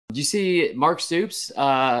Did you see Mark Stoops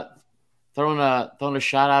throwing a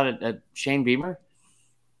shot out at Shane Beamer?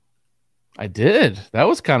 I did. That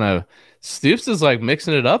was kind of Stoops is like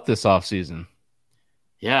mixing it up this offseason.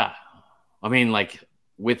 Yeah. I mean, like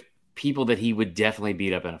with people that he would definitely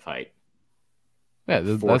beat up in a fight. Yeah,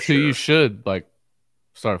 that's who you should like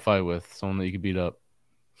start a fight with, someone that you could beat up.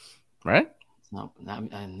 Right? No,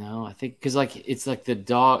 I think because like it's like the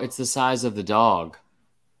dog, it's the size of the dog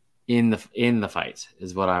in the fight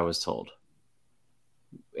is what I was told.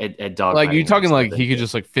 At dog, like you talking like he could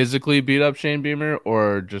just like physically beat up Shane Beamer,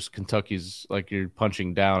 or just Kentucky's like you're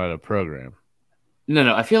punching down at a program.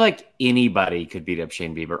 No, I feel like anybody could beat up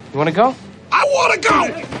Shane Beamer. You want to go? I want to go.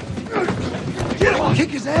 Get him,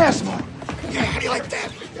 kick his ass more. Yeah, how do you like that?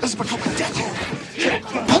 This is become a death hole.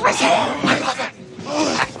 Pull his hair. I love it. Oh,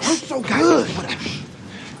 that hurts so good.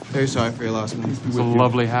 Very sorry for your loss, man. It's a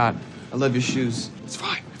lovely hat. I love your shoes. It's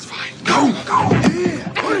fine. Go.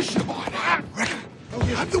 Yeah, push. Come on. Rick,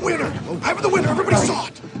 I'm the winner. Everybody saw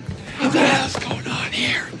it. What the hell's going on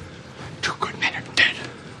here? Two good men are dead.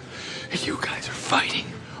 And you guys are fighting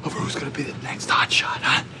over who's going to be the next hotshot,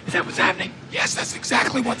 huh? Is that what's happening? Yes, that's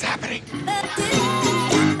exactly what's happening.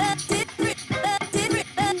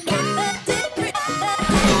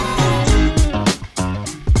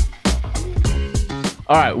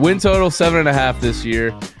 All right, win total 7.5 this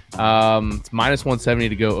year. It's minus 170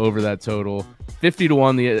 to go over that total.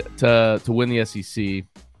 50-1 to win the SEC.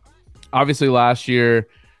 Obviously, last year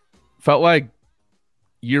felt like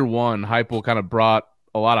year one. Heupel kind of brought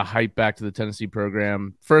a lot of hype back to the Tennessee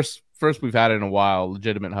program. First we've had it in a while,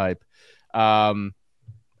 legitimate hype. I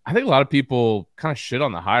think a lot of people kind of shit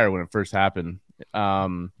on the hire when it first happened.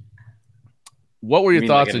 What were your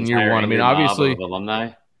thoughts in year one? I mean, obviously,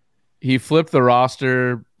 alumni. He flipped the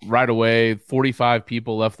roster right away. 45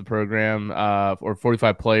 people left the program, or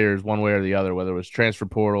 45 players, one way or the other, whether it was transfer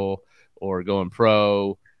portal or going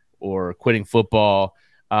pro or quitting football.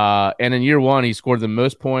 And in year one, he scored the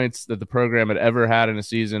most points that the program had ever had in a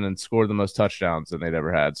season and scored the most touchdowns that they'd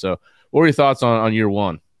ever had. So what were your thoughts on year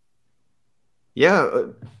one? Yeah.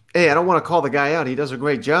 Hey, I don't want to call the guy out. He does a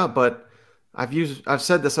great job, but I've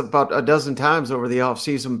said this about a dozen times over the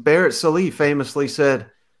offseason. Barrett Sallee famously said,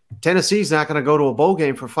 Tennessee's not going to go to a bowl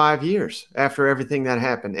game for 5 years after everything that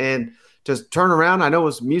happened. And to turn around, I know it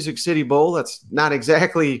was Music City Bowl. That's not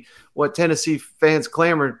exactly what Tennessee fans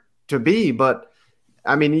clamor to be, but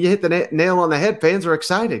I mean, you hit the nail on the head. Fans are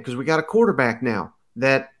excited because we got a quarterback now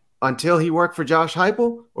that until he worked for Josh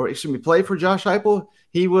Heupel, or excuse me, played for Josh Heupel,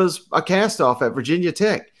 he was a cast-off at Virginia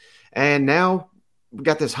Tech. And now we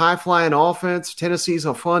got this high-flying offense. Tennessee's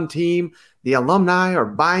a fun team. The alumni are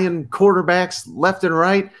buying quarterbacks left and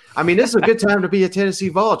right. I mean, this is a good time to be a Tennessee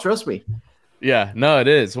Vol, trust me. Yeah, no, it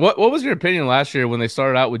is. What was your opinion last year when they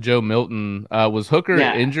started out with Joe Milton? Was Hooker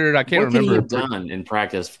injured? I can't remember. What could he have done in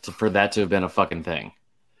practice for that to have been a fucking thing?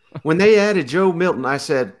 When they added Joe Milton, I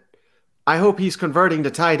said, I hope he's converting to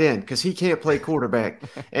tight end because he can't play quarterback.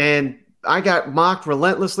 And I got mocked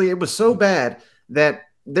relentlessly. It was so bad that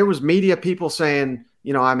there was media people saying,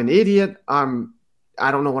 you know, I'm an idiot. I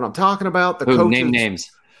don't know what I'm talking about. Name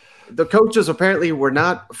names. The coaches apparently were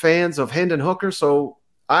not fans of Hendon Hooker, so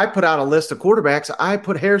I put out a list of quarterbacks. I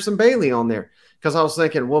put Harrison Bailey on there because I was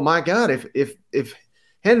thinking, well, my God, if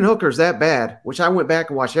Hendon Hooker is that bad, which I went back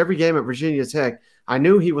and watched every game at Virginia Tech, I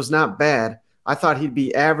knew he was not bad. I thought he'd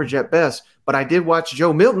be average at best, but I did watch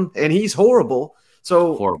Joe Milton, and he's horrible.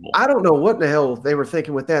 So horrible. I don't know what the hell they were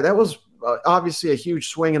thinking with that. That was obviously a huge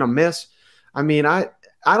swing and a miss. I mean, I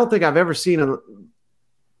don't think I've ever seen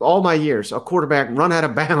all my years a quarterback run out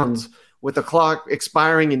of bounds with the clock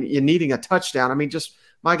expiring and you needing a touchdown. I mean, just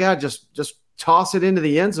my God, just toss it into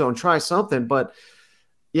the end zone, try something. But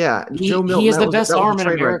yeah, Joe Milton, he has the best arm in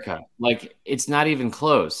America. Like, it's not even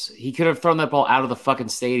close. He could have thrown that ball out of the fucking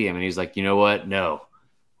stadium, and he's like, you know what? No,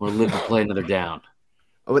 we'll live to play another down.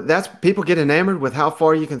 That's people get enamored with how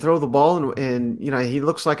far you can throw the ball, and you know he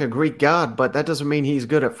looks like a Greek god, but that doesn't mean he's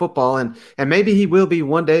good at football. And maybe he will be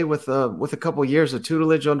one day with a couple of years of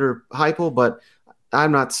tutelage under Heupel, but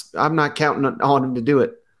I'm not counting on him to do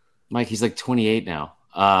it. Mike, he's like 28 now.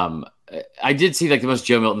 I did see like the most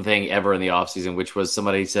Joe Milton thing ever in the offseason, which was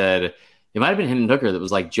somebody said, it might have been Hendon Hooker, that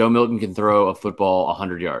was like, Joe Milton can throw a football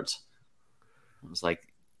 100 yards. I was like,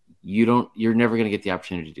 you're never going to get the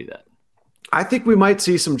opportunity to do that. I think we might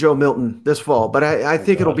see some Joe Milton this fall, but I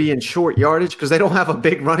think it'll be in short yardage because they don't have a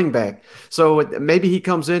big running back. So maybe he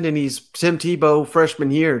comes in and he's Tim Tebow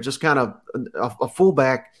freshman year, just kind of a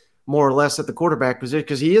fullback more or less at the quarterback position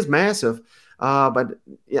because he is massive. But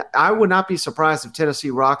yeah, I would not be surprised if Tennessee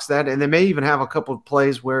rocks that, and they may even have a couple of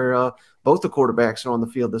plays where both the quarterbacks are on the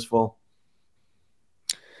field this fall.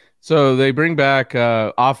 So they bring back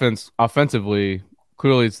offensively.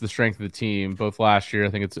 Clearly, it's the strength of the team. Both last year, I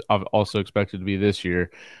think it's also expected to be this year.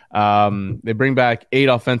 They bring back 8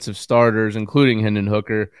 offensive starters, including Hendon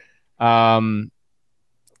Hooker.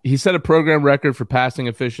 He set a program record for passing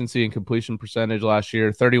efficiency and completion percentage last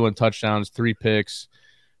year, 31 touchdowns, 3 picks.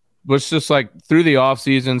 But it's just like through the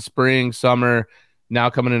offseason, spring, summer, now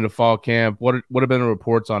coming into fall camp, what have been the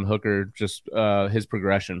reports on Hooker, just his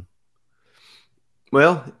progression?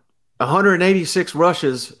 Well, 186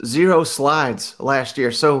 rushes, 0 slides last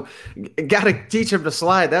year. So got to teach him to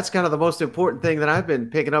slide. That's kind of the most important thing that I've been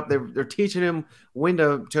picking up. They're teaching him when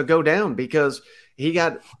to go down because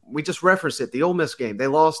we just referenced it, the Ole Miss game. They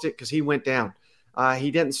lost it because he went down. He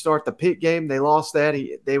didn't start the Pitt game. They lost that.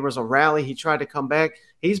 There was a rally. He tried to come back.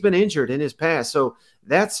 He's been injured in his past. So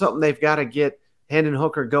that's something they've got to get Hendon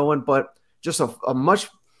Hooker going, but just a much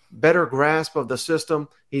better grasp of the system.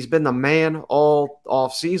 He's been the man all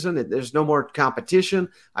off season. There's no more competition.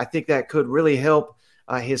 I think that could really help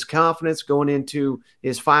his confidence going into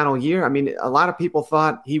his final year. I mean, a lot of people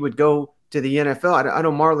thought he would go to the NFL. I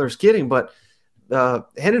know Marler's kidding, but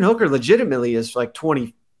Hendon Hooker legitimately is like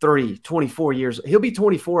 23, 24 years. He'll be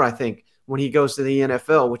 24, I think, when he goes to the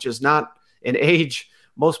NFL, which is not an age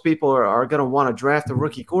most people are going to want to draft a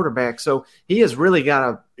rookie quarterback. So he has really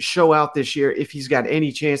got to show out this year if he's got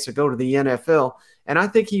any chance to go to the NFL. And I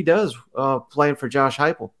think he does playing for Josh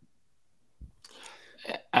Heupel.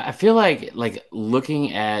 I feel like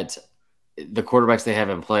looking at the quarterbacks they have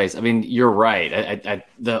in place, I mean, you're right.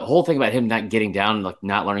 The whole thing about him not getting down, like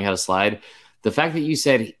not learning how to slide, the fact that you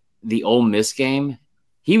said the Ole Miss game,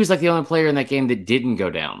 he was like the only player in that game that didn't go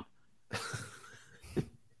down.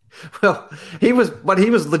 Well, he was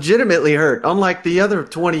legitimately hurt, unlike the other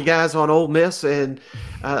 20 guys on Ole Miss. And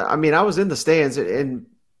I mean, I was in the stands, and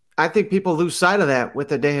I think people lose sight of that with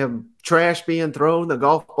the damn trash being thrown, the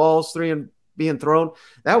golf balls being thrown.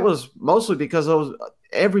 That was mostly because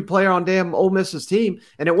every player on damn Ole Miss's team,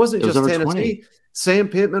 and it wasn't just Tennessee. 20. Sam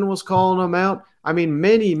Pittman was calling them out. I mean,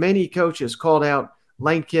 many coaches called out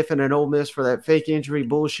Lane Kiffin and Ole Miss for that fake injury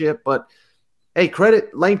bullshit, but hey,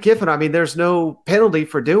 credit Lane Kiffin. I mean, there's no penalty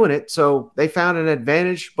for doing it, so they found an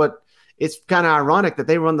advantage. But it's kind of ironic that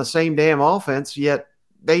they run the same damn offense, yet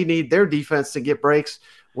they need their defense to get breaks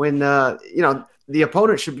when the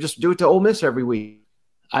opponent should just do it to Ole Miss every week.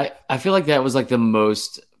 I feel like that was like the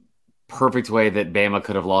most perfect way that Bama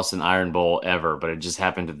could have lost an Iron Bowl ever, but it just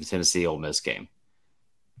happened to the Tennessee Ole Miss game.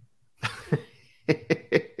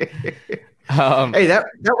 Hey,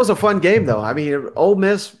 that was a fun game, though. I mean, Ole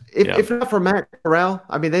Miss, if not for Matt Corral,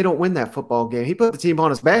 I mean, they don't win that football game. He put the team on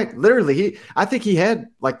his back. Literally, I think he had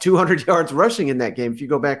like 200 yards rushing in that game if you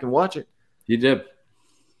go back and watch it. He did.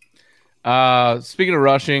 Speaking of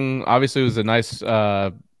rushing, obviously it was a nice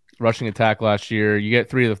rushing attack last year. You get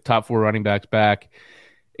 3 of the top 4 running backs back,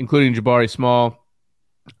 including Jabari Small.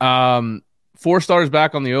 4 stars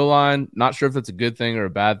back on the O-line. Not sure if that's a good thing or a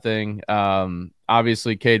bad thing.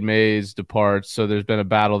 Obviously, Cade Mays departs, so there's been a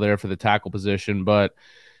battle there for the tackle position. But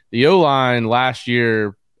the O-line last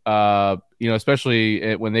year,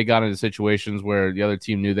 especially when they got into situations where the other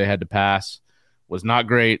team knew they had to pass, was not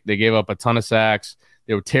great. They gave up a ton of sacks.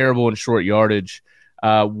 They were terrible in short yardage.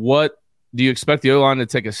 What do you expect the O-line to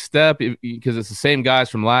take a step? Because it's the same guys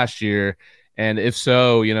from last year. And if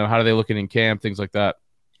so, how are they looking in camp, things like that?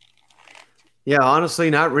 Yeah,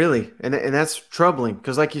 honestly, not really. And that's troubling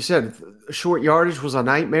because, like you said, short yardage was a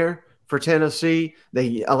nightmare for Tennessee.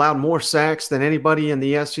 They allowed more sacks than anybody in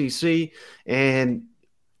the SEC. And,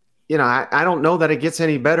 I don't know that it gets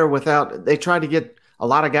any better without – they tried to get a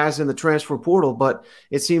lot of guys in the transfer portal, but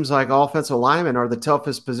it seems like offensive linemen are the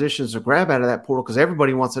toughest positions to grab out of that portal because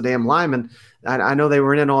everybody wants a damn lineman. I know they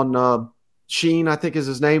were in on Sheen, I think is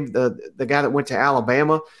his name, the guy that went to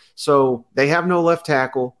Alabama. So they have no left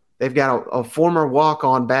tackle. They've got a former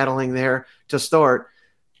walk-on battling there to start.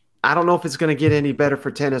 I don't know if it's going to get any better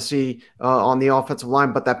for Tennessee on the offensive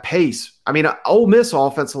line, but the pace. I mean, Ole Miss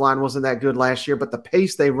offensive line wasn't that good last year, but the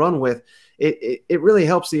pace they run with, it really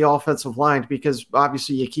helps the offensive line because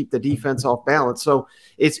obviously you keep the defense off balance. So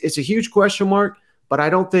it's a huge question mark, but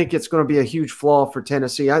I don't think it's going to be a huge flaw for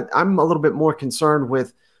Tennessee. I'm a little bit more concerned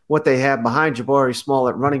with what they have behind Jabari Small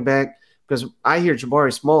at running back because I hear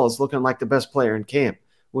Jabari Small is looking like the best player in camp,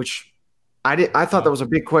 which I thought that was a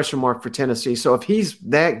big question mark for Tennessee. So if he's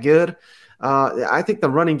that good, I think the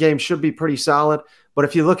running game should be pretty solid. But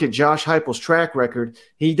if you look at Josh Heupel's track record,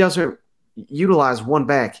 he doesn't utilize one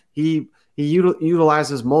back. He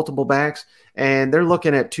utilizes multiple backs, and they're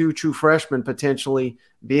looking at 2 true freshmen potentially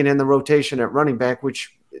being in the rotation at running back,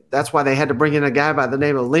 which that's why they had to bring in a guy by the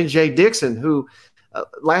name of Lynn J. Dixon, who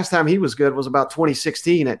last time he was good was about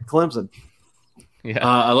 2016 at Clemson. Yeah,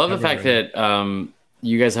 I love the fact that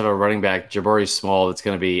you guys have a running back, Jabari Small, that's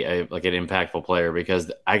going to be an impactful player,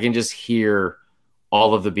 because I can just hear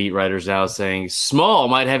all of the beat writers now saying Small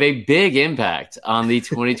might have a big impact on the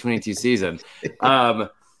 2022 season. All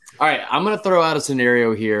right, I'm going to throw out a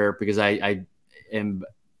scenario here because I am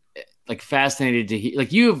fascinated to hear.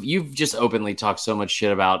 You've just openly talked so much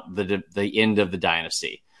shit about the end of the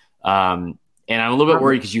dynasty, and I'm a little bit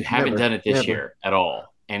worried because you haven't done it this year at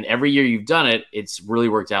all. And every year you've done it, it's really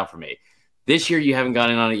worked out for me. This year you haven't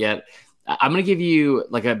gotten in on it yet. I'm going to give you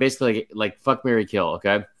basically fuck, marry, kill,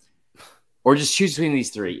 okay? Or just choose between these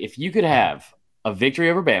three. If you could have a victory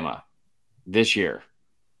over Bama this year,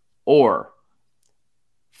 or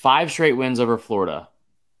 5 straight wins over Florida,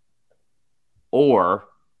 or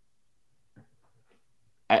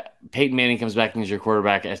Peyton Manning comes back and is your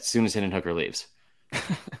quarterback as soon as Hendon Hooker leaves.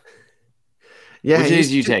 Yeah, which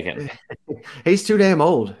is you taking? He's too damn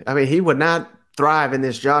old. I mean, he would not thrive in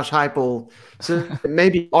this Josh Heupel. So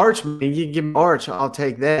maybe Arch. You can give him Arch. I'll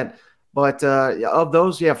take that. But of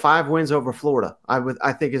those, 5 wins over Florida,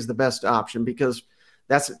 I think is the best option, because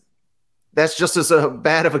that's just as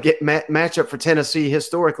bad of a matchup for Tennessee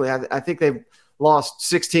historically. I think they've lost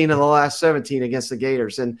 16 of the last 17 against the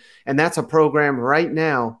Gators, and that's a program right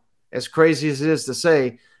now, as crazy as it is to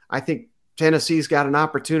say, I think Tennessee's got an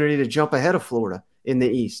opportunity to jump ahead of Florida in the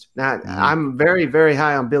East. Now, I'm very, very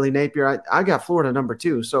high on Billy Napier. I got Florida number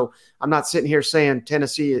 2, so I'm not sitting here saying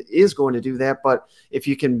Tennessee is going to do that, but if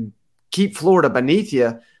you can keep Florida beneath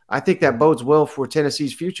you, I think that bodes well for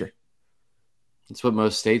Tennessee's future. That's what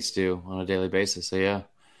most states do on a daily basis, so yeah.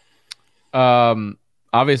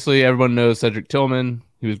 Obviously, everyone knows Cedric Tillman.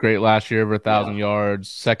 He was great last year, over 1,000 yards,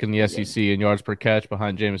 second in the SEC in yards per catch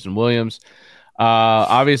behind Jameson Williams.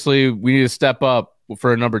 Obviously, we need to step up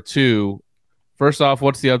for a number 2. First off,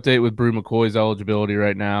 what's the update with Brew McCoy's eligibility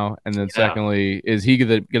right now? And then secondly, is he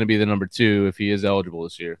going to be the number 2 if he is eligible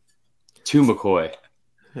this year? To McCoy.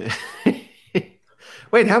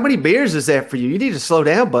 Wait, how many beers is that for you? You need to slow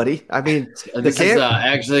down, buddy. I mean, I'm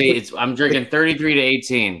drinking 33 to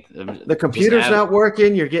 18. The computer's not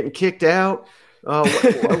working. You're getting kicked out.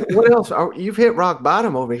 What else? You've hit rock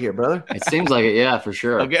bottom over here, brother. It seems like it, yeah, for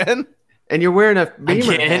sure. Again? And you're wearing a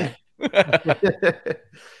Beamer hat.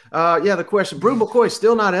 The question, Brew McCoy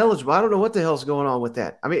still not eligible. I don't know what the hell's going on with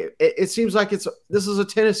that. I mean, it seems like this is a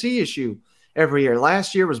Tennessee issue every year.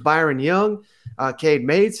 Last year was Byron Young. Cade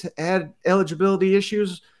Mates had eligibility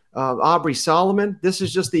issues. Aubrey Solomon. This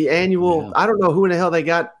is just the annual. Yeah. I don't know who in the hell they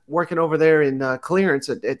got working over there in clearance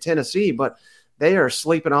at Tennessee, but they are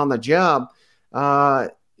sleeping on the job.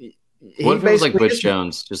 What if it was like Butch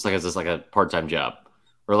Jones, just as a part-time job?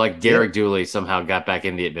 Or like Derek Dooley somehow got back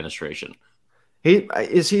in the administration.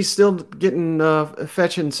 Is he still getting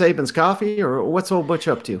fetching Saban's coffee, or what's old Butch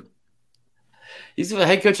up to? He's the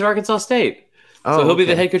head coach at Arkansas State, so he'll be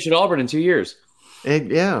the head coach at Auburn in 2 years.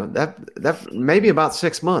 That maybe about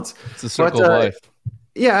 6 months. It's a circle of life.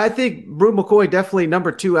 Yeah, I think Brew McCoy definitely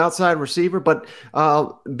number 2 outside receiver, but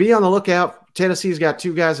be on the lookout. Tennessee's got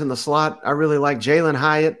 2 guys in the slot. I really like Jalen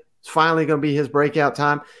Hyatt. It's finally going to be his breakout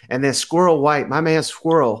time. And then Squirrel White, my man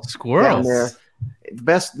Squirrel down there.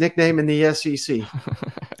 Best nickname in the SEC.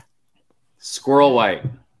 Squirrel White.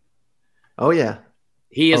 Oh, yeah.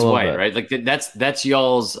 He is white, right? Like that's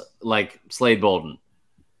y'all's Slade Bolden.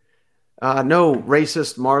 No,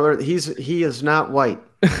 racist Marler. He is not white.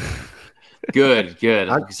 Good.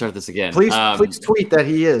 I can start this again. Please tweet that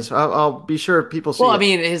he is. I'll be sure people see. Well, I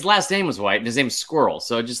mean, his last name was White, and his name's Squirrel.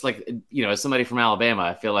 So just as somebody from Alabama,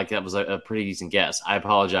 I feel like that was a pretty decent guess. I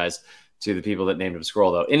apologize to the people that named him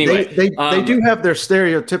Squirrel, though. Anyway, they do have their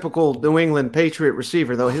stereotypical New England Patriot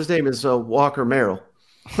receiver, though. His name is Walker Merrill.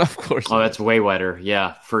 Of course. Oh, that's way whiter.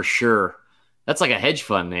 Yeah, for sure. That's like a hedge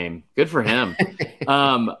fund name. Good for him.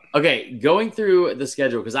 Okay, going through the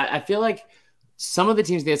schedule, because I feel like some of the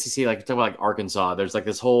teams in the SEC, like talk about Arkansas, there's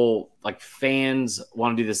this whole fans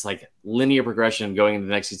want to do this linear progression going into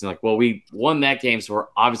the next season. Well, we won that game, so we're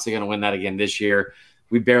obviously going to win that again this year.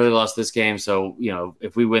 We barely lost this game, so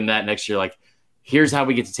if we win that next year, here's how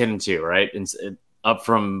we get to 10-2, right? And up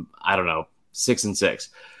from 6-6.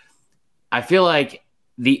 I feel like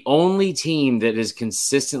the only team that is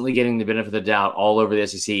consistently getting the benefit of the doubt all over the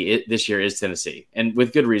SEC this year is Tennessee, and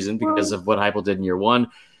with good reason because of what Heupel did in year one.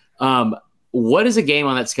 What is a game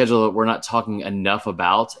on that schedule that we're not talking enough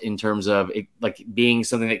about in terms of it, being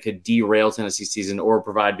something that could derail Tennessee's season or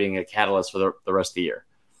provide being a catalyst for the rest of the year?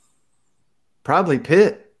 Probably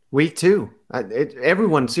Pitt, week 2.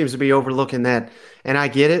 Everyone seems to be overlooking that, and I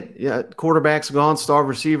get it. Quarterback's gone, star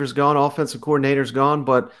receiver's gone, offensive coordinator's gone,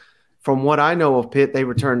 but from what I know of Pitt, they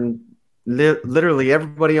returned literally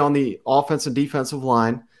everybody on the offense and defensive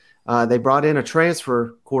line. They brought in a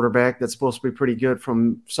transfer quarterback that's supposed to be pretty good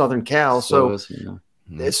from Southern Cal. So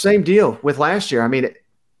same deal with last year. I mean,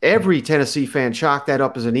 every Tennessee fan chalked that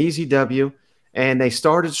up as an easy W, and they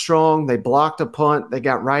started strong. They blocked a punt. They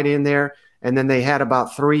got right in there, and then they had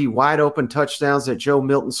about 3 wide-open touchdowns that Joe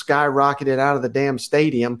Milton skyrocketed out of the damn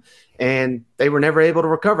stadium, and they were never able to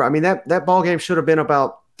recover. I mean, that ball game should have been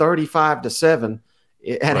about 35-7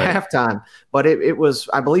 at halftime, but it was,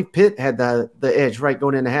 I believe Pitt had the edge right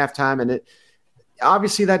going into halftime, and it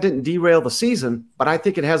obviously that didn't derail the season, but I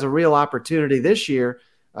think it has a real opportunity this year.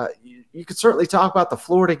 You could certainly talk about the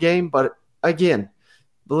Florida game, but again,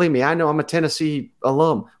 believe me, I know I'm a Tennessee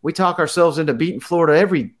alum. We talk ourselves into beating Florida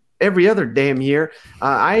every other damn year.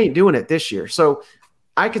 I ain't doing it this year. So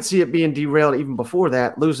I could see it being derailed even before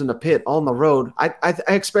that, losing to Pitt on the road. I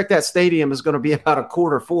expect that stadium is going to be about a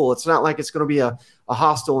quarter full. It's not like it's going to be a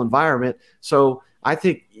hostile environment. So I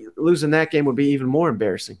think losing that game would be even more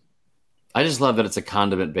embarrassing. I just love that it's a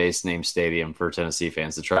condiment-based named stadium for Tennessee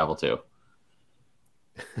fans to travel to.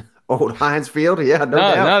 Old Heinz Field? Yeah, no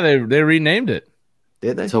doubt. No, they renamed it.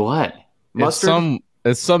 Did they? So what? Mustard?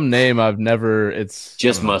 It's some name I've never. It's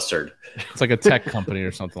just mustard. It's like a tech company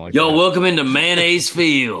or something like that. Yo, welcome into Mayonnaise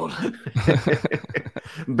Field.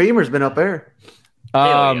 Beamer's been up there.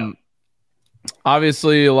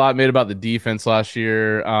 Obviously, a lot made about the defense last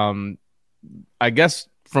year. I guess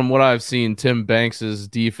from what I've seen, Tim Banks's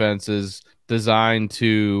defense is designed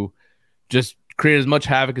to just create as much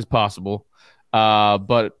havoc as possible,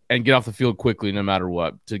 and get off the field quickly no matter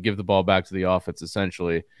what, to give the ball back to the offense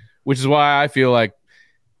essentially, which is why I feel like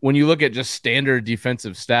when you look at just standard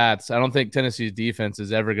defensive stats, I don't think Tennessee's defense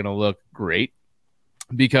is ever going to look great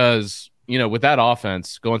because, with that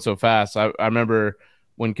offense going so fast, I remember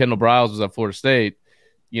when Kendall Briles was at Florida State,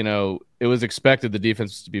 it was expected the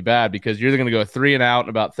defense to be bad because you're either going to go 3 and out in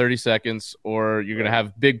about 30 seconds or you're going to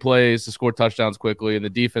have big plays to score touchdowns quickly, and the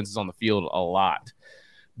defense is on the field a lot.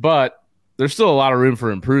 But there's still a lot of room for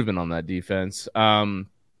improvement on that defense.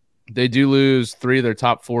 They do lose 3 of their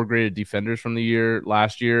top 4 graded defenders from the year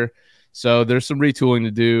last year. So there's some retooling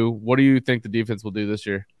to do. What do you think the defense will do this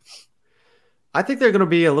year? I think they're going to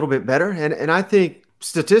be a little bit better. And I think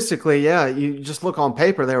statistically, you just look on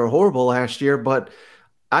paper, they were horrible last year, but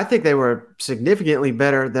I think they were significantly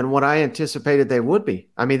better than what I anticipated they would be.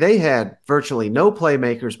 I mean, they had virtually no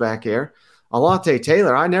playmakers back there. Alontae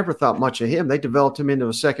Taylor, I never thought much of him. They developed him into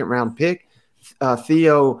a second-round pick.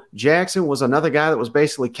 Theo Jackson was another guy that was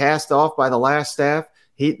basically cast off by the last staff.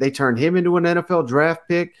 They turned him into an NFL draft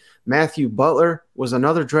pick. Matthew Butler was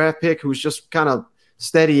another draft pick who was just kind of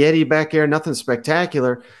steady Eddie back there, nothing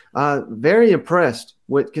spectacular. Very impressed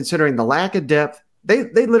with considering the lack of depth. They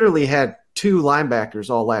literally had 2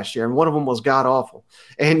 linebackers all last year, and one of them was god-awful.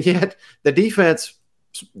 And yet the defense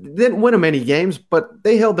didn't win them any games, but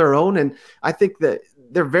they held their own, and I think that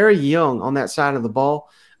they're very young on that side of the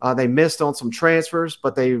ball. They missed on some transfers,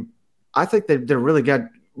 but I think they did a really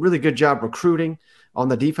good job recruiting on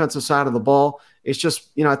the defensive side of the ball. It's just,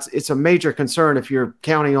 it's a major concern if you're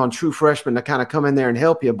counting on true freshmen to kind of come in there and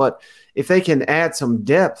help you. But if they can add some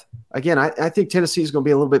depth, again, I think Tennessee is going to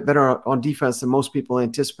be a little bit better on defense than most people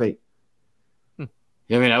anticipate.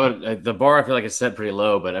 Yeah, I mean, the bar I feel like is set pretty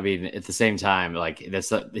low, but I mean, at the same time, like it's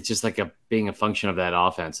just like being a function of that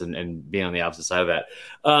offense and being on the opposite side of that.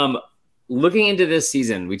 Looking into this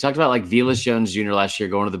season, we talked about like Velus Jones Jr. last year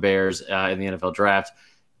going to the Bears in the NFL draft,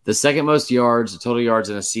 the second most total yards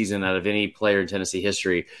in a season out of any player in Tennessee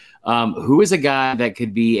history. Who is a guy that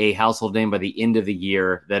could be a household name by the end of the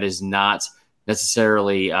year that is not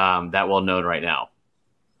necessarily that well known right now?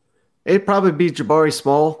 It'd probably be Jabari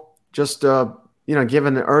Small, just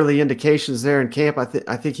given the early indications there in camp. I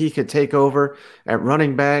think he could take over at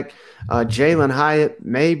running back. Jalen Hyatt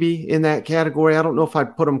maybe in that category. I don't know if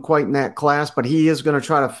I'd put him quite in that class, but he is going to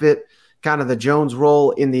try to fit kind of the Jones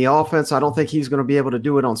role in the offense. I don't think he's going to be able to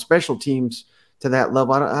do it on special teams to that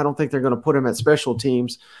level. I don't think they're going to put him at special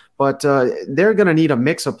teams, but they're going to need a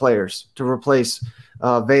mix of players to replace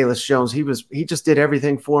Velus Jones. He just did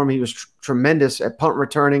everything for him. He was tremendous at punt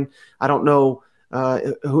returning. I don't know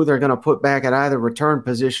who they're going to put back at either return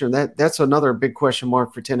position. That's another big question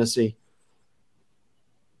mark for Tennessee.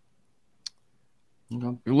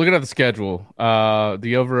 Okay. Looking at the schedule,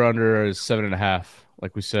 the over-under is 7.5,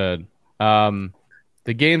 like we said.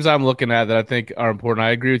 The games I'm looking at that I think are important,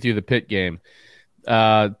 I agree with you, the Pitt game.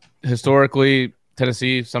 Historically,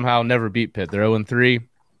 Tennessee somehow never beat Pitt. They're 0-3.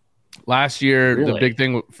 Last year, really? The big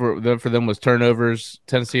thing for them was turnovers.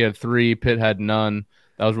 Tennessee had 3, Pitt had none.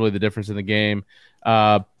 That was really the difference in the game.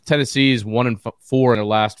 Tennessee's 1-4 in their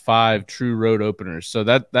last 5 true road openers. So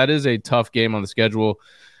that is a tough game on the schedule.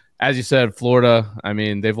 As you said, Florida, I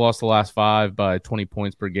mean, they've lost the last 5 by 20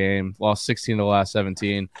 points per game, lost 16 of the last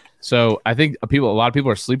 17. So I think a lot of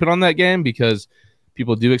people are sleeping on that game because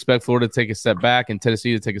people do expect Florida to take a step back and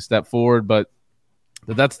Tennessee to take a step forward, but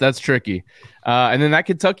that's tricky. And then that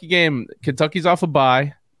Kentucky game, Kentucky's off a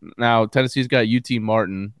bye. Now, Tennessee's got UT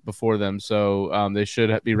Martin before them, so they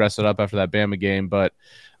should be rested up after that Bama game. But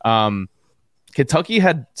Kentucky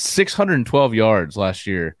had 612 yards last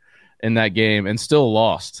year in that game and still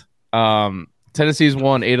lost. Tennessee's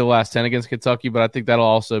won 8 of the last 10 against Kentucky, but I think that'll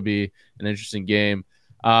also be an interesting game.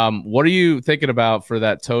 What are you thinking about for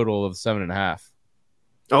that total of 7.5?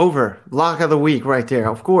 Over. Lock of the week right there.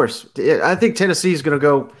 Of course. I think Tennessee is going to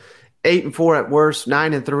go 8-4 at worst.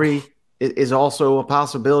 9-3 is also a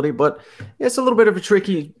possibility, but it's a little bit of a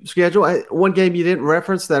tricky schedule. One game you didn't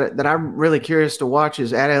reference that I'm really curious to watch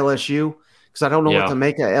is at LSU, because I don't know what to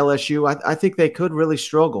make of LSU. I think they could really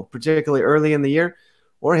struggle, particularly early in the year.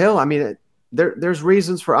 Or hell, I mean, there's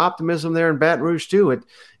reasons for optimism there in Baton Rouge too.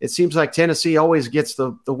 It seems like Tennessee always gets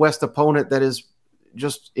the West opponent that is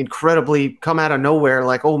just incredibly come out of nowhere,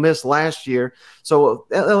 like Ole Miss last year. So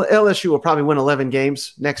LSU will probably win 11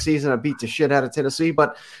 games next season and beat the shit out of Tennessee.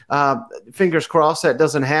 But fingers crossed that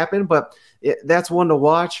doesn't happen. But that's one to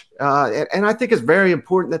watch. And I think it's very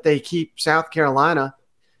important that they keep South Carolina.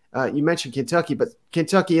 You mentioned Kentucky, but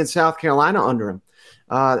Kentucky and South Carolina under them.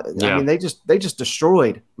 I mean, they just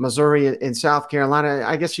destroyed Missouri and South Carolina.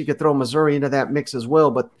 I guess you could throw Missouri into that mix as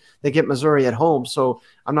well, but they get Missouri at home, so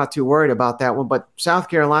I'm not too worried about that one. But South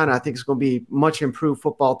Carolina, I think, is going to be a much improved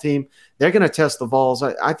football team. They're going to test the Vols.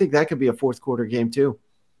 I think that could be a fourth quarter game too.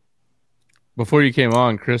 Before you came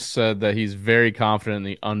on, Chris said that he's very confident in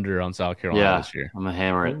the under on South Carolina this year. I'm going to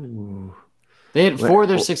hammer it. Ooh. They had 4 of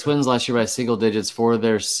their 6 wins last year by single digits. 4 of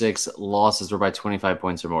their 6 losses were by 25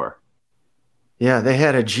 points or more. Yeah, they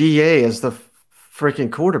had a GA as the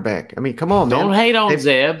freaking quarterback. I mean, come on, man. Don't hate on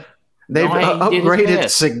Zeb. They've upgraded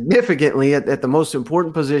significantly at the most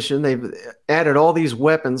important position. They've added all these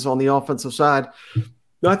weapons on the offensive side.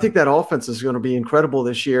 I think that offense is going to be incredible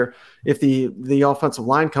this year if the offensive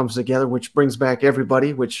line comes together, which brings back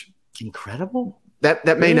everybody, which incredible.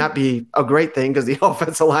 That may not be a great thing because the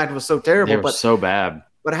offensive line was so terrible. They were so bad.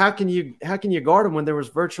 But how can you guard them when there was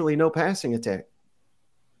virtually no passing attack?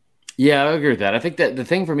 Yeah, I agree with that. I think that the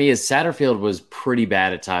thing for me is Satterfield was pretty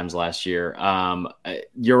bad at times last year.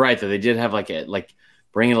 You're right, though. They did have like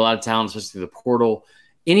bringing a lot of talent, especially through the portal.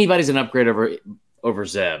 Anybody's an upgrade over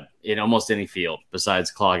Zeb in almost any field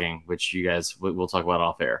besides clogging, which you guys we'll talk about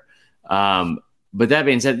off air. But that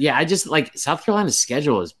being said, I just like South Carolina's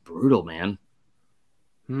schedule is brutal, man.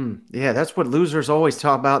 Yeah, that's what losers always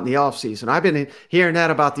talk about in the offseason. I've been hearing that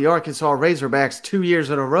about the Arkansas Razorbacks 2 years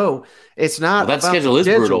in a row. It's not that schedule is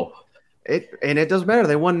brutal. It doesn't matter.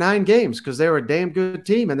 They won 9 games because they're a damn good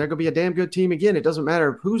team, and they're going to be a damn good team again. It doesn't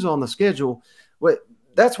matter who's on the schedule.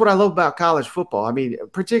 That's what I love about college football. I mean,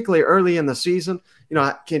 particularly early in the season,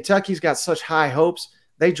 Kentucky's got such high hopes.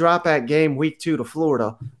 They drop that game week 2 to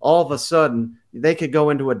Florida. All of a sudden, they could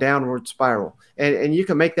go into a downward spiral. And you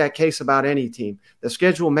can make that case about any team. The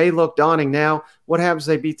schedule may look daunting now. What happens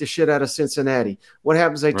if they beat the shit out of Cincinnati? What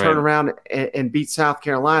happens if they turn around and beat South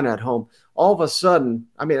Carolina at home? All of a sudden,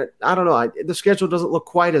 I mean, I don't know. The schedule doesn't look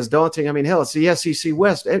quite as daunting. I mean, hell, it's the SEC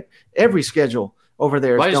West. Every schedule over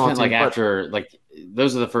there is daunting. After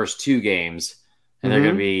those are the first 2 games, and they're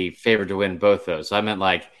going to be favored to win both those. So I meant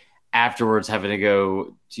afterwards having to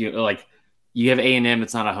go to you have A&M.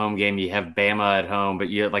 It's not a home game. You have Bama at home, but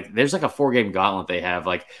there's a 4-game gauntlet they have.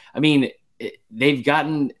 They've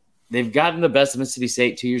gotten the best of Mississippi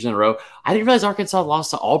State 2 years in a row. I didn't realize Arkansas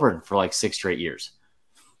lost to Auburn for 6 straight years.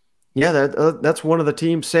 Yeah, that's one of the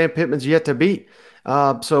teams Sam Pittman's yet to beat.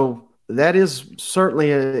 So that is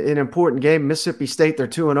certainly an important game. Mississippi State, they're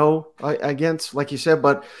 2-0 against, like you said,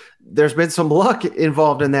 but there's been some luck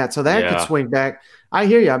involved in that, so that could swing back. I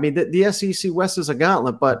hear you. I mean, the SEC West is a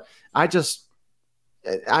gauntlet, but I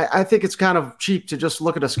think it's kind of cheap to just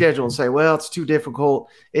look at a schedule and say, well, it's too difficult.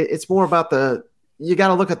 It's more about you got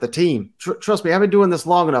to look at the team. Trust me, I've been doing this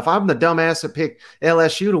long enough. I'm the dumbass that picked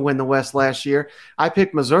LSU to win the West last year. I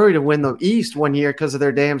picked Missouri to win the East one year because of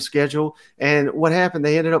their damn schedule. And what happened?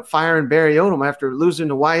 They ended up firing Barry Odom after losing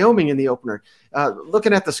to Wyoming in the opener.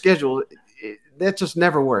 Looking at the schedule, that just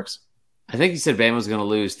never works. I think you said Bama was going to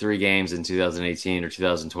lose 3 games in 2018 or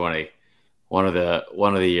 2020. One of the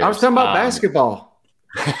years. I was talking about basketball.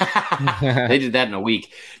 They did that in a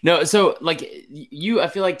week. No, so I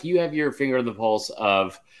feel like you have your finger on the pulse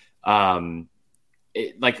of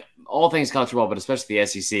like all things college football, but especially the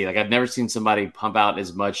SEC. Like I've never seen somebody pump out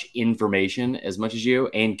as much information as much as you,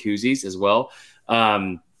 and koozies as well.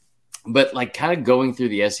 But like kind of going through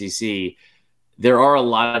the SEC, there are a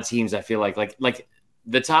lot of teams I feel like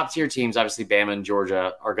the top tier teams, obviously Bama and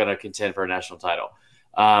Georgia, are going to contend for a national title.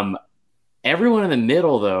 Everyone in the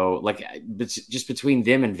middle, though, like just between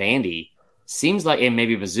them and Vandy, seems like, and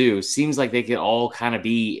maybe Mizzou, seems like they could all kind of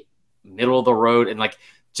be middle of the road and like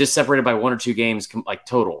just separated by 1 or 2 games, like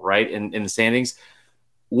total, right? In the standings.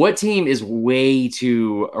 What team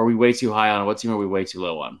are we way too high on? What team are we way too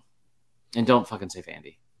low on? And don't fucking say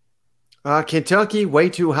Vandy. Kentucky, way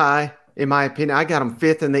too high, in my opinion. I got them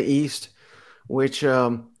 5th in the East, which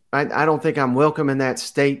I don't think I'm welcome in that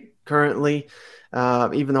state currently.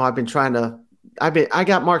 Even though I've been trying to, I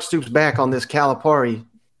got Mark Stoops back on this Calipari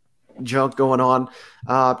junk going on.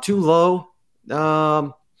 Too low.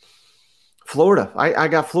 Florida. I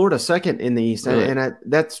got Florida 2nd in the East, really? and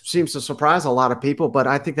that seems to surprise a lot of people, but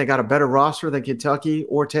I think they got a better roster than Kentucky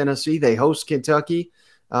or Tennessee. They host Kentucky.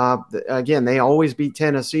 Again, they always beat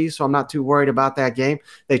Tennessee, so I'm not too worried about that game.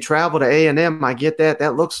 They travel to A&M. I get that.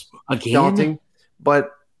 That looks daunting,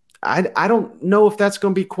 but I don't know if that's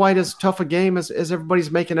going to be quite as tough a game as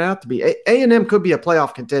everybody's making it out to be. A&M could be a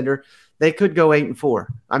playoff contender. They could go 8-4.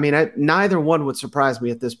 I mean, neither one would surprise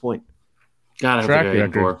me at this point. God,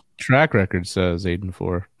 Track record says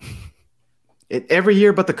 8-4. Every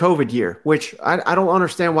year but the COVID year, which I don't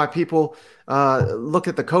understand why people look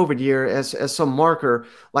at the COVID year as some marker.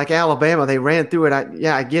 Like Alabama, they ran through it.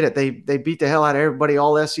 I get it. They beat the hell out of everybody,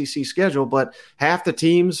 all SEC schedule, but half the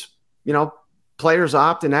teams, players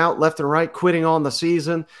opting out left and right, quitting on the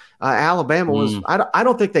season. Alabama was I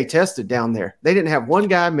don't think they tested down there. They didn't have one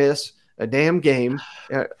guy miss a damn game.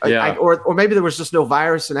 Or maybe there was just no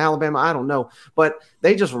virus in Alabama. I don't know. But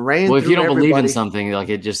they just ran through if you don't everybody. believe in something, like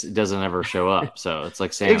it just doesn't ever show up. So it's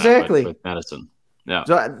like saying exactly with medicine. Yeah.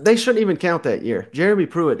 So they shouldn't even count that year. Jeremy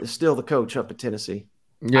Pruitt is still the coach up at Tennessee.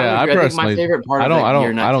 Yeah, I think my favorite part of that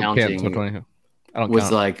year not counting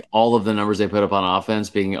was like all of the numbers they put up on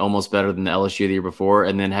offense being almost better than the LSU the year before,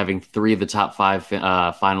 and then having 3 of the top 5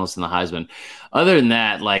 finalists in the Heisman. Other than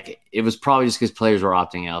that, like it was probably just because players were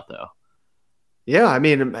opting out, though. Yeah, I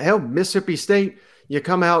mean, hell, Mississippi State, you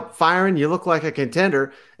come out firing, you look like a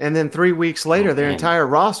contender, and then 3 weeks later, their entire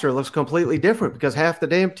roster looks completely different because half the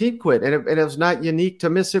damn team quit. And it was not unique to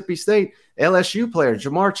Mississippi State. LSU player,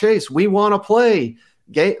 Jamar Chase, we want to play.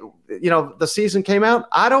 The season came out.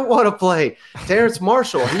 I don't want to play. Terrence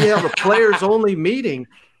Marshall, he held a players-only meeting.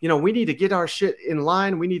 We need to get our shit in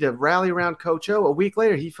line. We need to rally around Coach O. A week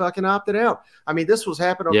later, he fucking opted out. I mean, this was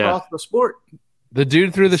happening across the sport. The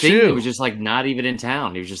dude threw the shoe. He was just like not even in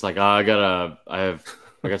town. He was just like, I got some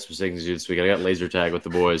things to do this week. I got laser tag with the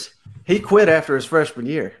boys. He quit after his freshman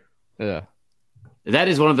year. Yeah. That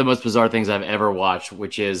is one of the most bizarre things I've ever watched,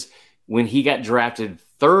 which is when he got drafted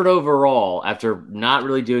 3rd overall after not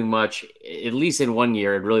really doing much, at least in 1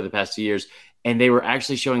 year and really the past 2 years. And they were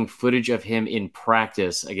actually showing footage of him in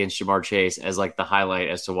practice against Jamar Chase as like the highlight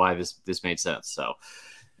as to why this made sense. So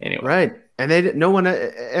anyway. Right. And no one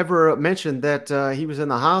ever mentioned that he was in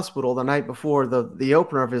the hospital the night before the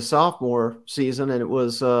opener of his sophomore season, and it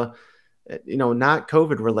was, not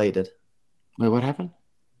COVID related. Wait, what happened?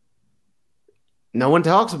 No one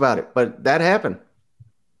talks about it, but that happened.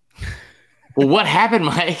 Well, what happened,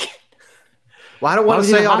 Mike? Well, I don't want to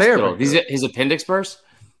say on air. His appendix burst?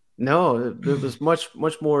 No, it was much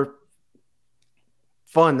more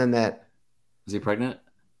fun than that. Was he pregnant?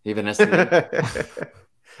 Even STD?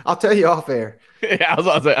 I'll tell you off air. Yeah, I was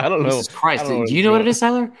about to say, I don't know. Jesus Christ. Do you know what it is,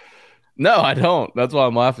 Tyler? No, I don't. That's why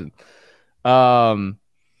I'm laughing. What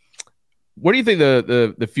do you think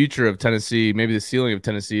the future of Tennessee, maybe the ceiling of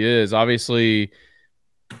Tennessee is? Obviously,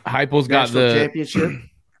 Heupel's got the championship.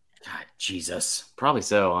 God, Jesus. Probably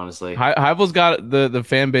so, honestly. Heupel's got the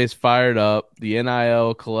fan base fired up. The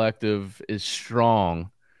NIL collective is strong.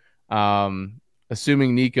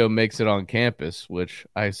 Assuming Nico makes it on campus, which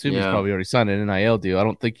I assume he's probably already signed an NIL deal. I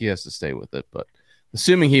don't think he has to stay with it, but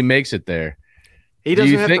assuming he makes it there. He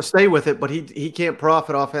doesn't have to stay with it, but he can't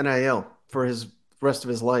profit off NIL for his rest of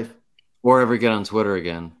his life. Or ever get on Twitter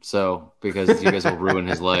again. So, because you guys will ruin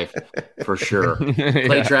his life for sure.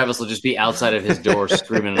 Clay Travis will just be outside of his door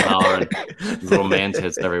screaming and hollering. Little man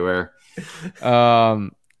tits everywhere.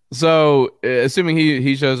 So, assuming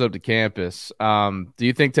he shows up to campus, do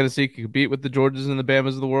you think Tennessee can compete with the Georgias and the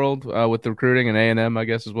Bamas of the world with the recruiting and A&M, I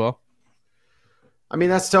guess, as well? I mean,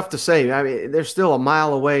 that's tough to say. I mean, they're still a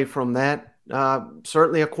mile away from that.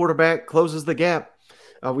 Certainly a quarterback closes the gap.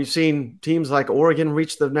 We've seen teams like Oregon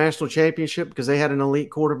reach the national championship because they had an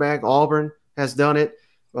elite quarterback. Auburn has done it.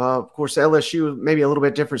 Of course, LSU, maybe a little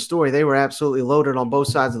bit different story. They were absolutely loaded on both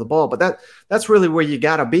sides of the ball, but that's really where you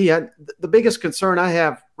got to be. The biggest concern I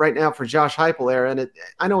have right now for Josh Heupel era, and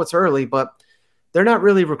I know it's early, but they're not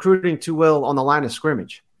really recruiting too well on the line of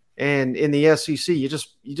scrimmage. And in the SEC, you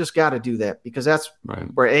just got to do that because that's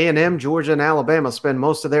where A&M, Georgia, and Alabama spend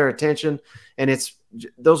most of their attention, and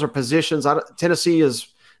those are positions. Tennessee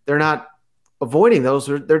they're not avoiding those.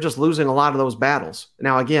 They're just losing a lot of those battles.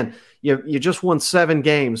 Now, again, you just won 7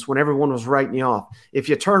 games when everyone was writing you off. If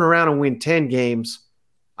you turn around and win 10 games,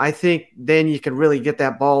 I think then you can really get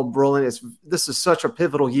that ball rolling. This is such a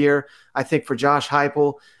pivotal year, I think, for Josh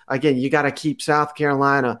Heupel. Again, you got to keep South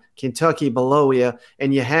Carolina, Kentucky below you,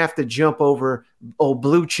 and you have to jump over old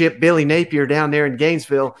blue chip Billy Napier down there in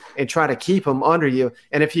Gainesville and try to keep him under you.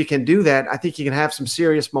 And if you can do that, I think you can have some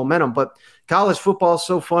serious momentum. But college football is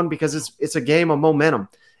so fun because it's a game of momentum.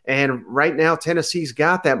 And right now, Tennessee's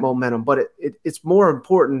got that momentum, but it's more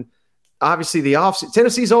important. Obviously, the offseason,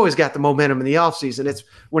 Tennessee's always got the momentum in the offseason. It's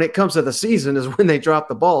when it comes to the season is when they drop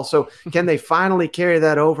the ball. So can they finally carry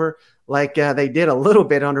that over like they did a little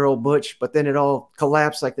bit under old Butch, but then it all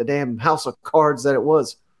collapsed like the damn house of cards that it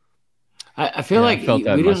was? I feel like we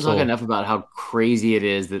didn't talk enough about how crazy it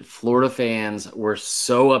is that Florida fans were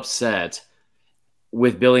so upset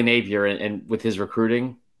with Billy Napier and with his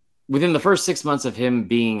recruiting within the first 6 months of him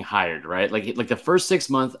being hired, right? Like the first 6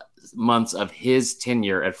 months of his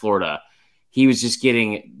tenure at Florida, he was just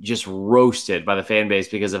getting roasted by the fan base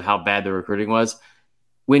because of how bad the recruiting was.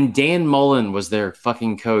 When Dan Mullen was their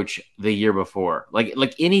fucking coach the year before,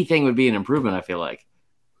 like anything would be an improvement, I feel like.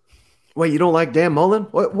 Wait, you don't like Dan Mullen?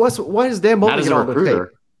 Why does Dan Mullen get all the tape?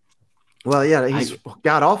 Well, yeah, he's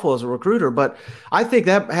god awful as a recruiter, but I think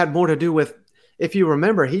that had more to do with, if you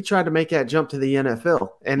remember, he tried to make that jump to the NFL,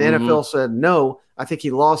 and the NFL said no. I think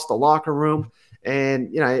he lost the locker room,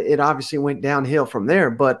 and it obviously went downhill from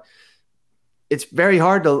there. But it's very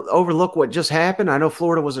hard to overlook what just happened. I know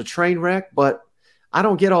Florida was a train wreck, but I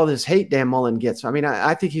don't get all this hate Dan Mullen gets. I mean,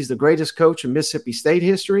 I think he's the greatest coach in Mississippi State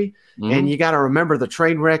history, and you got to remember the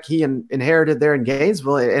train wreck he inherited there in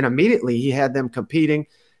Gainesville, and immediately he had them competing.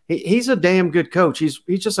 He's a damn good coach. He's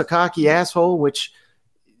just a cocky asshole, which,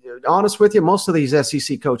 honest with you, most of these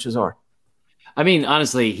SEC coaches are. I mean,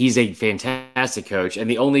 honestly, he's a fantastic coach, and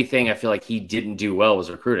the only thing I feel like he didn't do well was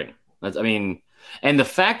recruiting. And the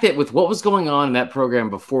fact that with what was going on in that program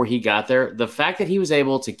before he got there, the fact that he was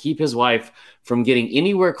able to keep his wife from getting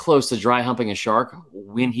anywhere close to dry humping a shark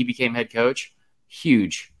when he became head coach,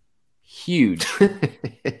 huge. He just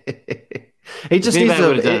needs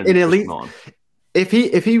an elite. If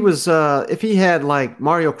he had like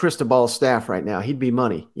Mario Cristobal's staff right now, he'd be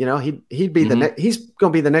money. He'd be he's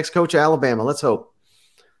going to be the next coach of Alabama. Let's hope.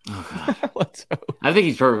 Oh, let's hope. I think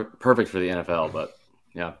he's perfect for the NFL, but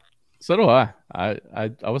yeah. So do I.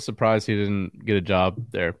 I was surprised he didn't get a job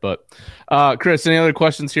there. But Chris, any other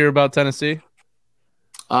questions here about Tennessee?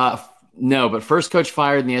 No, but first coach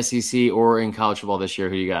fired in the SEC or in college football this year,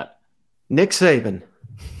 who you got? Nick Saban.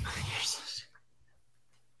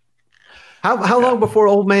 How long before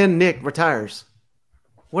old man Nick retires?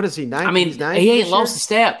 What is he, 90? I mean, he ain't lost a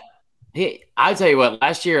step. I tell you what,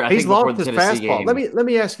 last year, he's lost his fastball. Let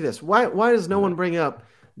me ask you this. Why does no one bring up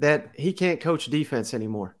that he can't coach defense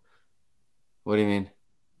anymore? What do you mean?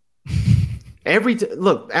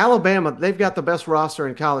 Look, Alabama, they've got the best roster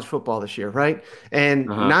in college football this year, right? And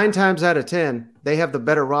 9 times out of 10, they have the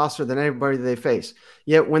better roster than everybody they face.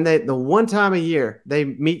 Yet when the one time a year they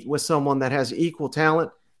meet with someone that has equal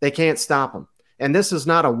talent, they can't stop them. And this is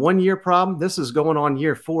not a one-year problem. This is going on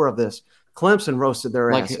year 4 of this. Clemson roasted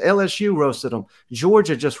their ass. LSU roasted them.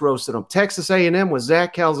 Georgia just roasted them. Texas A&M with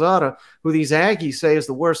Zach Calzada, who these Aggies say is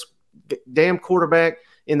the worst damn quarterback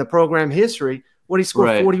in the program history. What he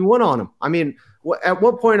scored 41 on him. I mean, at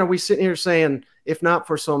what point are we sitting here saying, if not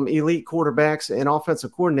for some elite quarterbacks and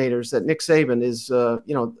offensive coordinators, that Nick Saban is,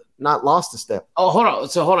 not lost a step? Oh, hold on.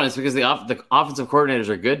 So hold on. It's because the offensive coordinators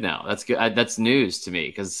are good now. That's good. That's news to me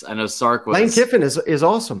because I know Sark was. Lane Kiffin is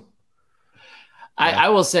awesome. I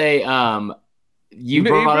will say, you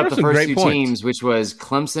brought up the first 2 teams, which was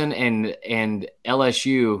Clemson and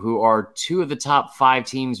LSU, who are 2 of the top 5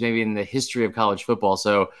 teams maybe in the history of college football.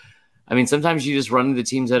 So, I mean, sometimes you just run into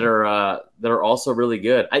teams that are also really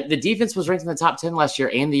good. The defense was ranked in the top 10 last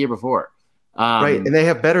year and the year before. Right, and they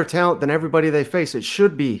have better talent than everybody they face. It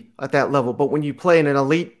should be at that level. But when you play in an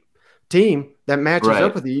elite team that matches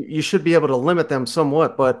up with you, you should be able to limit them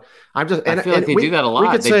somewhat. But I feel like they do that a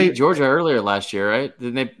lot. They beat Georgia earlier last year, right?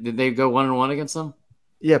 Did they go 1-1 against them?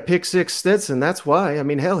 Yeah, pick 6 Stetson. That's why. I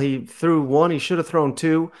mean, hell, he threw 1. He should have thrown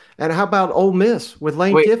 2. And how about Ole Miss with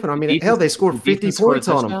Lane Kiffin? I mean, hell, they scored 50 points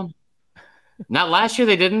on him. Not last year.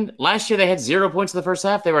 They didn't. Last year they had 0 points in the first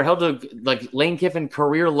half. They were held to like Lane Kiffin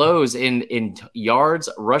career lows in yards,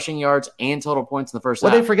 rushing yards, and total points in the first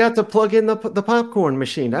half. They forgot to plug in the popcorn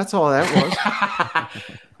machine. That's all that was.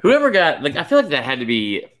 Whoever got I feel like that had to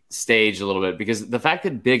be staged a little bit because the fact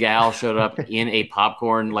that Big Al showed up in a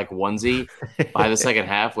popcorn like onesie by the second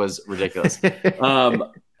half was ridiculous.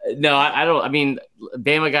 No, I don't. I mean,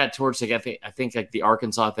 Bama got torched. Like, I think like the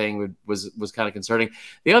Arkansas thing was kind of concerning.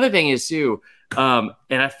 The other thing is too, and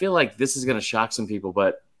I feel like this is going to shock some people,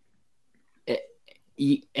 but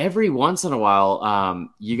every once in a while,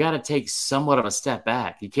 you got to take somewhat of a step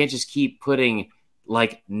back. You can't just keep putting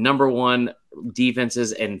like number one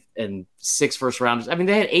defenses and 6 first rounders. I mean,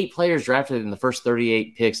 they had 8 players drafted in the first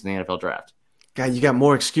 38 picks in the NFL draft. God, you got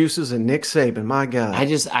more excuses than Nick Saban. My God.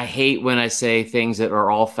 I hate when I say things that are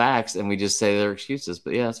all facts and we just say they're excuses.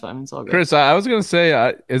 But yeah, that's fine. I mean, it's all good. Chris, I was going to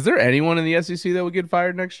say, is there anyone in the SEC that would get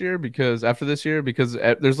fired next year? Because after this year, because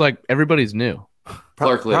there's like everybody's new.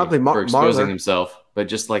 Clark Lee Probably for exposing Marler. himself, but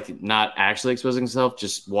just like not actually exposing himself,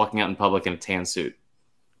 just walking out in public in a tan suit.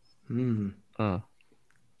 Mm.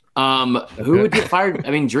 Who would get fired?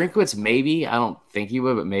 I mean, Drinkwitz maybe. I don't think he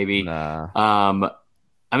would, but maybe. Nah.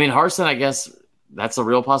 I mean, Harsin, I guess that's a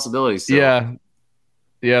real possibility. So.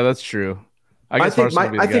 Yeah, that's true. I think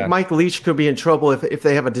Mike Leach could be in trouble if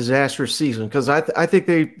they have a disastrous season because I think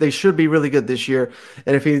they should be really good this year.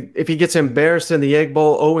 And if he gets embarrassed in the Egg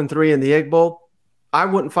Bowl, 0-3 in the Egg Bowl, I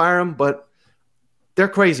wouldn't fire him. But they're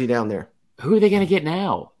crazy down there. Who are they going to get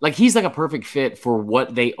now? Like he's like a perfect fit for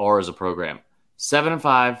what they are as a program.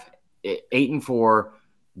 7-5, 8-4.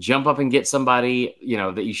 Jump up and get somebody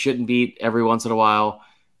that you shouldn't beat every once in a while.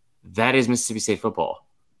 That is Mississippi State football.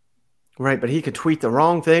 Right, but he could tweet the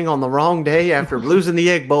wrong thing on the wrong day after losing the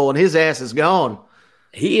Egg Bowl, and his ass is gone.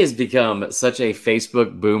 He has become such a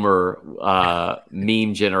Facebook boomer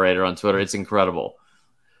meme generator on Twitter. It's incredible.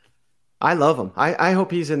 I love him. I hope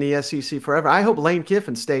he's in the SEC forever. I hope Lane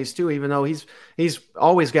Kiffin stays too, even though he's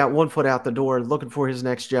always got one foot out the door looking for his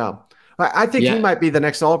next job. I think he might be the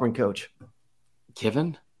next Auburn coach.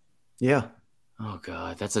 Kiffin? Yeah. Oh,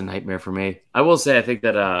 God, that's a nightmare for me. I will say I think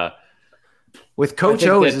that with Coach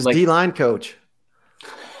O as his D-line coach.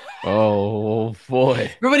 Oh,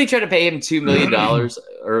 boy. Everybody tried to pay him $2 million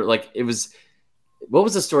or like it was – what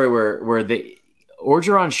was the story where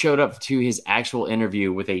Orgeron showed up to his actual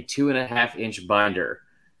interview with a 2.5-inch binder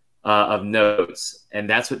of notes, and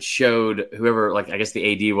that's what showed whoever, like I guess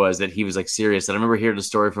the AD was, that he was like serious. And I remember hearing the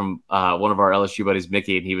story from one of our LSU buddies,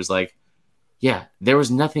 Mickey, and he was like, yeah, there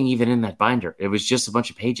was nothing even in that binder. It was just a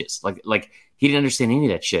bunch of pages. Like he didn't understand any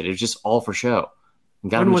of that shit. It was just all for show.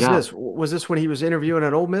 When was this? Was this when he was interviewing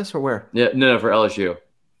at Ole Miss or where? Yeah, no, for LSU.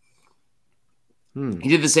 He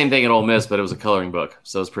did the same thing at Ole Miss, but it was a coloring book,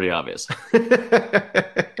 so it's pretty obvious.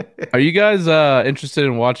 Are you guys interested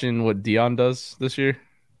in watching what Dion does this year?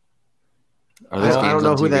 Are those I don't games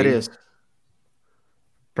know on who TV? that is.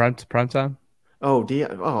 Prime time? Oh,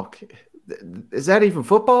 Dion. Oh, is that even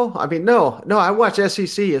football? I mean, no. I watch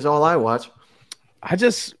SEC is all I watch.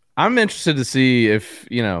 I'm interested to see if,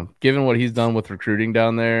 given what he's done with recruiting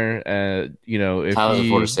down there, if Tyler's a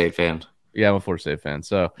Florida State fan. Yeah, I'm a Florida State fan.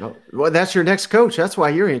 So, well, that's your next coach. That's why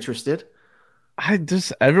you're interested.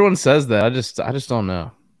 Everyone says that. I just don't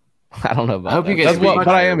know. I don't know about I hope that. you guys But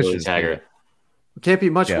I am interested. It can't be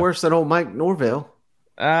much worse than old Mike Norvell.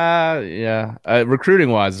 Yeah.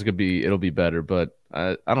 Recruiting wise, it'll be better, but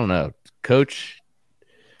I don't know. Coach,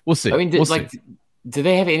 we'll see. I mean, we'll see. do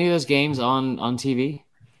they have any of those games on TV?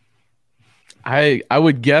 I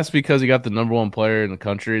would guess because he got the number one player in the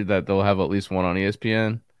country that they'll have at least one on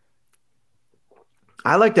ESPN.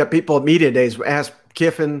 I like that people at media days ask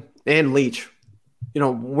Kiffin and Leach,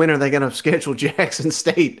 when are they going to schedule Jackson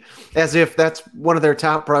State, as if that's one of their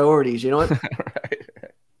top priorities. You know what? Right.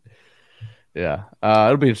 Yeah,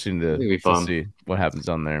 it'll be interesting to see what happens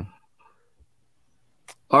on there.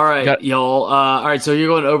 All right, y'all. All right, so you're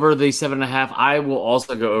going over the 7.5. I will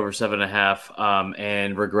also go over 7.5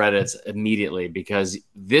 and regret it immediately because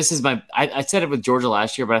this is I said it with Georgia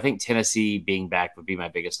last year, but I think Tennessee being back would be my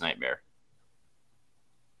biggest nightmare.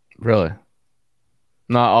 Really?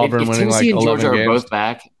 Not Auburn if winning Tennessee like 11 and Georgia games? are both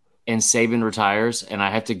back and Saban retires and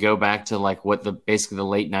I have to go back to like what basically the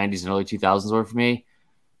late 90s and early 2000s were for me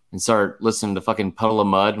and start listening to fucking Puddle of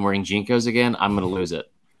Mud and wearing Jinkos again, I'm going to lose it.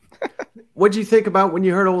 What'd you think about when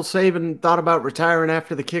you heard old Saban thought about retiring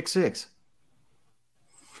after the kick six?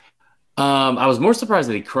 I was more surprised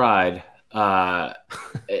that he cried,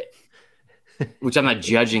 which I'm not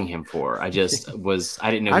judging him for. I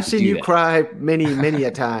didn't know. I've seen you cry many, many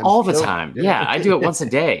a time. All the time. Yeah, I do it once a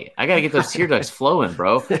day. I got to get those tear ducts flowing,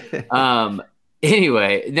 bro.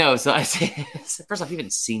 Anyway, no. So I say, first off, you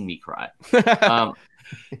haven't seen me cry.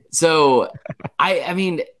 So I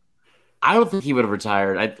mean, I don't think he would have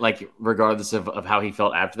retired. Regardless of how he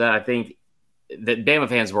felt after that. I think that Bama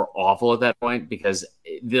fans were awful at that point because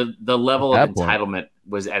the level of entitlement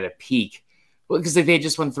was at a peak. Well, because they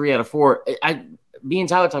just won 3 out of 4. Me and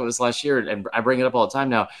Tyler talked about this last year, and I bring it up all the time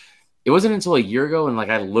now. It wasn't until a year ago, and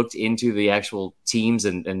I looked into the actual teams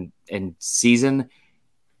and season,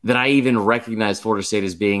 that I even recognized Florida State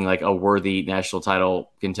as being a worthy national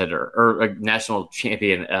title contender or a national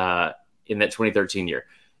champion in that 2013 year.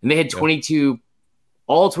 And they had 22,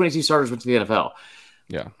 all 22 starters went to the NFL.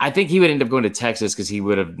 Yeah. I think he would end up going to Texas because he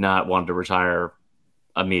would have not wanted to retire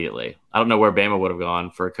immediately. I don't know where Bama would have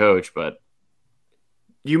gone for a coach, but.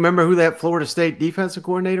 You remember who that Florida State defensive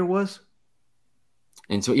coordinator was?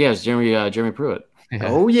 And so, yeah, it's Jeremy Pruitt. Yeah.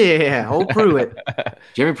 Oh, yeah. Oh, Pruitt.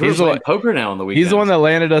 Jeremy Pruitt's playing poker now on the weekend. He's the one that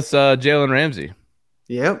landed us Jalen Ramsey.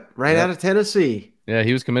 Yep, out of Tennessee. Yeah,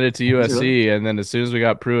 he was committed to USC, and then as soon as we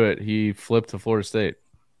got Pruitt, he flipped to Florida State.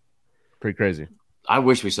 Pretty crazy. I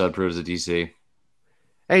wish we still had Pruitt as a DC.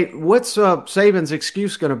 Hey, what's Saban's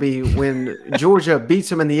excuse going to be when Georgia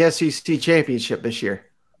beats him in the SEC championship this year?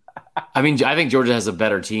 I mean, I think Georgia has a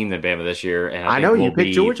better team than Bama this year, and I know you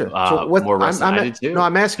picked Georgia. So what? More rested too. No,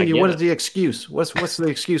 I'm asking you, what is the excuse? What's the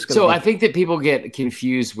excuse going to be? So I think that people get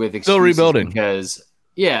confused with excuses still rebuilding because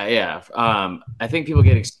I think people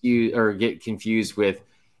get confused with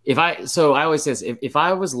I always say this, if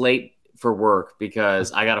I was late for work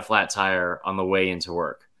because I got a flat tire on the way into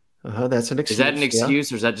work. That's an excuse. Is that an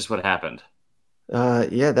excuse or is that just what happened?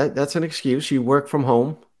 That's an excuse. You work from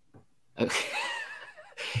home.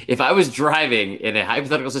 If I was driving in a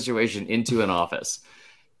hypothetical situation into an office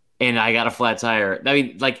and I got a flat tire, I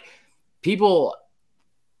mean, people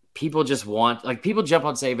just want, people jump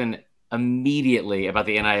on Saban immediately about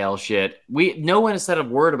the NIL shit. No one has said a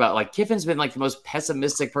word about, Kiffin's been the most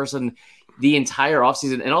pessimistic person the entire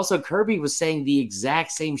offseason. And also Kirby was saying the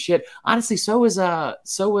exact same shit. Honestly, so was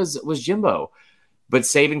Jimbo. But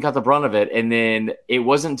Saban got the brunt of it. And then it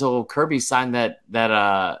wasn't until Kirby signed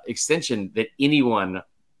that extension that anyone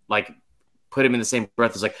put him in the same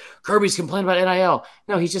breath as Kirby's complaining about NIL.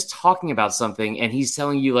 No, he's just talking about something and he's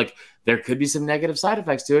telling you there could be some negative side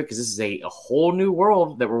effects to it because this is a whole new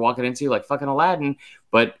world that we're walking into like fucking Aladdin.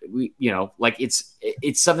 But we, it's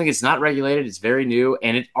something that's not regulated. It's very new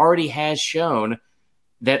and it already has shown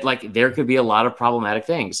that there could be a lot of problematic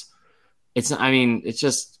things. It's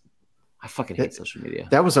just. I fucking hate social media.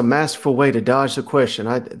 That was a masterful way to dodge the question.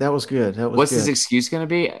 That was good. What's his excuse going to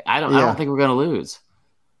be? I don't think we're going to lose.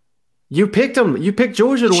 You picked him. You picked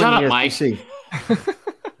Georgia to win the SEC.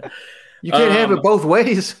 You can't have it both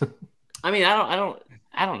ways. I mean, I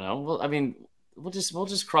don't know. Well, I mean, we'll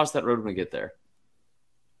just cross that road when we get there.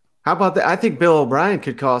 How about that? I think Bill O'Brien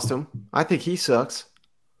could cost him. I think he sucks.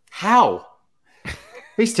 How?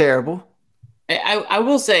 He's terrible. I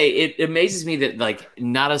will say it amazes me that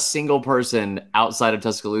not a single person outside of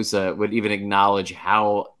Tuscaloosa would even acknowledge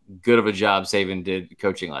how good of a job Saban did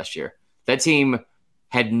coaching last year. That team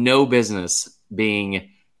had no business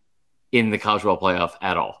being in the college football playoff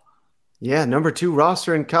at all. Yeah, number 2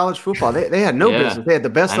 roster in college football. They had no business. They had the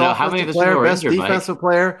best offensive player, best defensive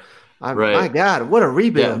player. My God, what a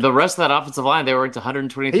rebuild. Yeah, the rest of that offensive line, they were ranked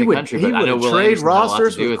 120th in the country. He would trade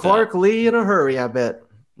rosters with Clark Lee in a hurry, I bet.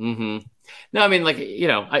 Mm-hmm. No, I mean,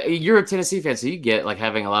 you're a Tennessee fan, so you get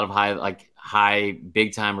having a lot of high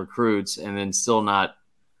big time recruits, and then still not.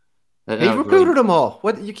 He recruited them all.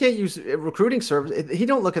 What you can't use recruiting service. He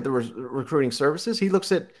don't look at the recruiting services. He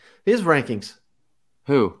looks at his rankings.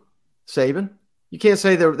 Who? Saban. You can't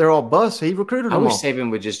say they're all busts. He recruited them all. I wish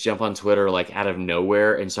Saban would just jump on Twitter out of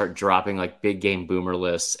nowhere and start dropping big game boomer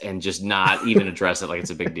lists and just not even address it like it's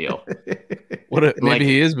a big deal. Maybe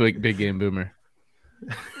he is big game boomer.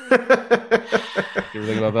 You ever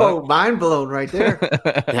think about that? Oh, mind blown right there.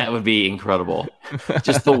 That would be incredible.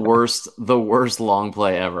 Just the worst long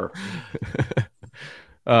play ever.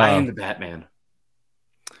 I am the Batman.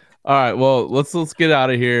 All right, well, let's get out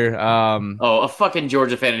of here. A fucking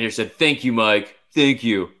Georgia fan in here said, "Thank you, Mike. Thank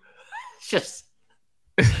you." Just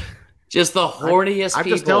the horniest I'm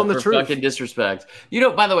people just telling for the truth. Fucking disrespect.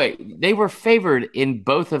 By the way, they were favored in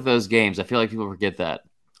both of those games. I feel like people forget that.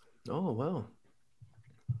 Oh, well.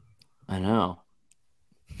 I know.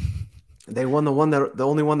 They won the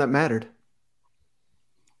only one that mattered.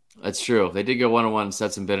 That's true. They did go 1-1.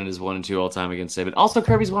 Stetson Bennett is 1-2 all time against Saban. Also,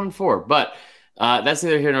 Kirby's 1-4. But that's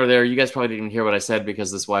neither here nor there. You guys probably didn't even hear what I said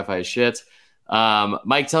because this Wi-Fi is shit.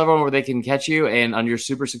 Mike, tell everyone where they can catch you and on your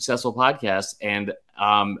super successful podcast. And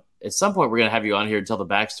at some point, we're going to have you on here to tell the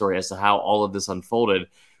backstory as to how all of this unfolded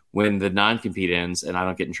when the non-compete ends and I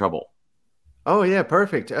don't get in trouble. Oh, yeah,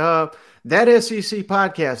 perfect. That SEC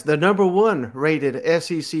podcast, the number 1 rated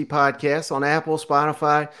SEC podcast on Apple,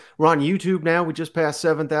 Spotify. We're on YouTube now. We just passed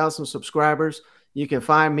 7,000 subscribers. You can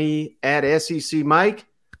find me at SEC Mike.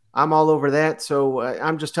 I'm all over that. So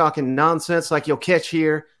I'm just talking nonsense like you'll catch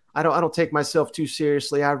here. I don't take myself too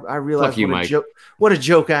seriously. I realize what a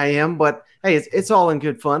joke I am, but hey, it's all in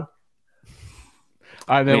good fun.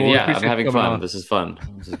 All right, man. I'm having fun. On. This is fun.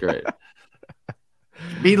 This is great.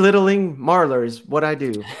 Belittling Marler is what I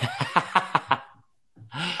do.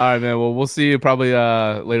 All right, man. Well, we'll see you probably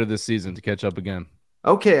later this season to catch up again.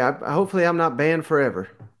 Okay. Hopefully I'm not banned forever.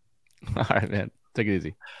 All right, man. Take it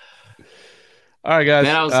easy. All right, guys.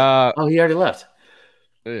 Man, he already left.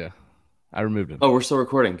 Yeah. I removed him. Oh, we're still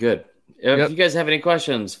recording. Good. If you guys have any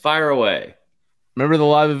questions, fire away. Remember, the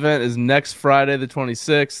live event is next Friday, the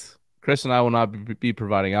 26th. Chris and I will not be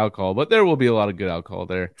providing alcohol, but there will be a lot of good alcohol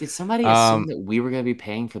there. Did somebody assume that we were going to be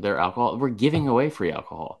paying for their alcohol? We're giving away free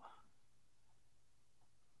alcohol.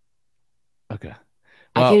 Okay.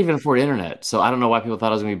 I can't even afford internet, so I don't know why people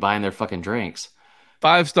thought I was going to be buying their fucking drinks.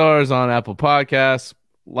 5 stars on Apple Podcasts.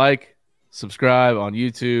 Like, subscribe on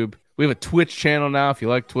YouTube. We have a Twitch channel now if you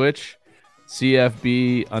like Twitch.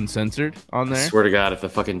 CFB Uncensored on there. I swear to God, if the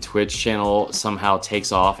fucking Twitch channel somehow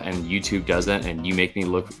takes off and YouTube doesn't, and you make me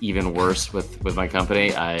look even worse with my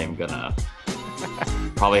company, I am gonna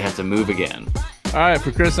probably have to move again. All right,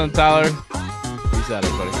 for Chris and Tyler, peace out,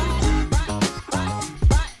 everybody.